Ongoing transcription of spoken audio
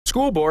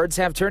School boards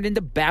have turned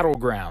into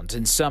battlegrounds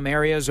in some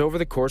areas over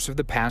the course of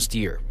the past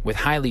year, with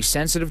highly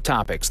sensitive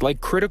topics like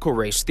critical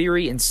race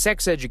theory and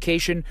sex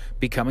education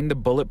becoming the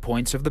bullet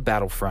points of the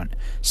battlefront.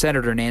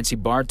 Senator Nancy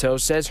Bartow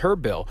says her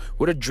bill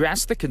would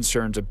address the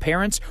concerns of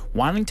parents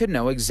wanting to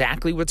know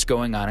exactly what's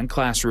going on in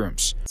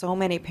classrooms. So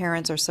many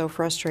parents are so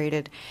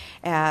frustrated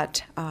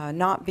at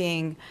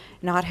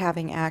not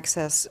having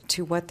access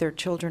to what their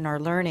children are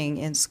learning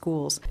in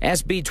schools.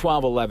 SB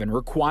 1211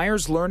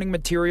 requires learning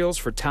materials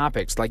for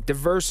topics like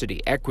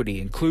diversity,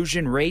 equity,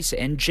 inclusion, race,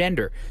 and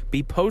gender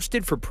be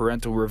posted for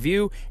parental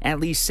review at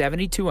least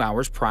 72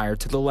 hours prior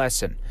to the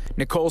lesson.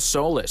 Nicole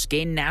Solis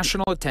gained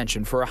national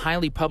attention for a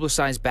highly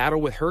publicized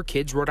battle with her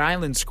kids' Rhode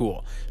Island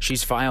school.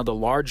 She's filed a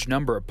large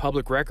number of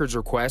public records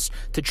requests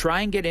to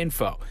try and get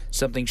info,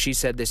 something she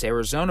said this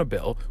Arizona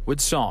bill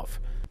would solve.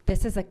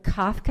 This is a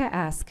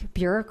Kafkaesque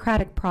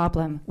bureaucratic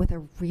problem with a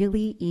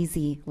really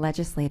easy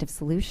legislative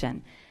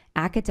solution: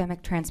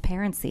 academic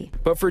transparency.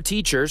 But for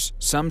teachers,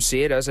 some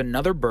see it as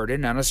another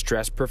burden on a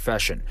stressed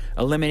profession,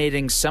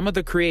 eliminating some of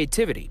the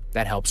creativity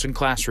that helps in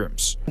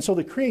classrooms. And so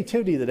the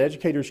creativity that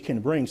educators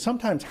can bring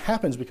sometimes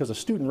happens because a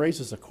student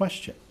raises a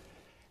question.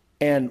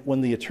 And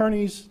when the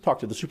attorneys talk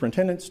to the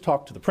superintendents,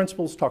 talk to the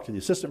principals, talk to the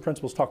assistant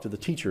principals, talk to the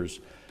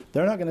teachers,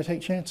 they're not going to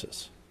take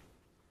chances.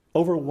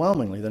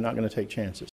 Overwhelmingly, they're not going to take chances.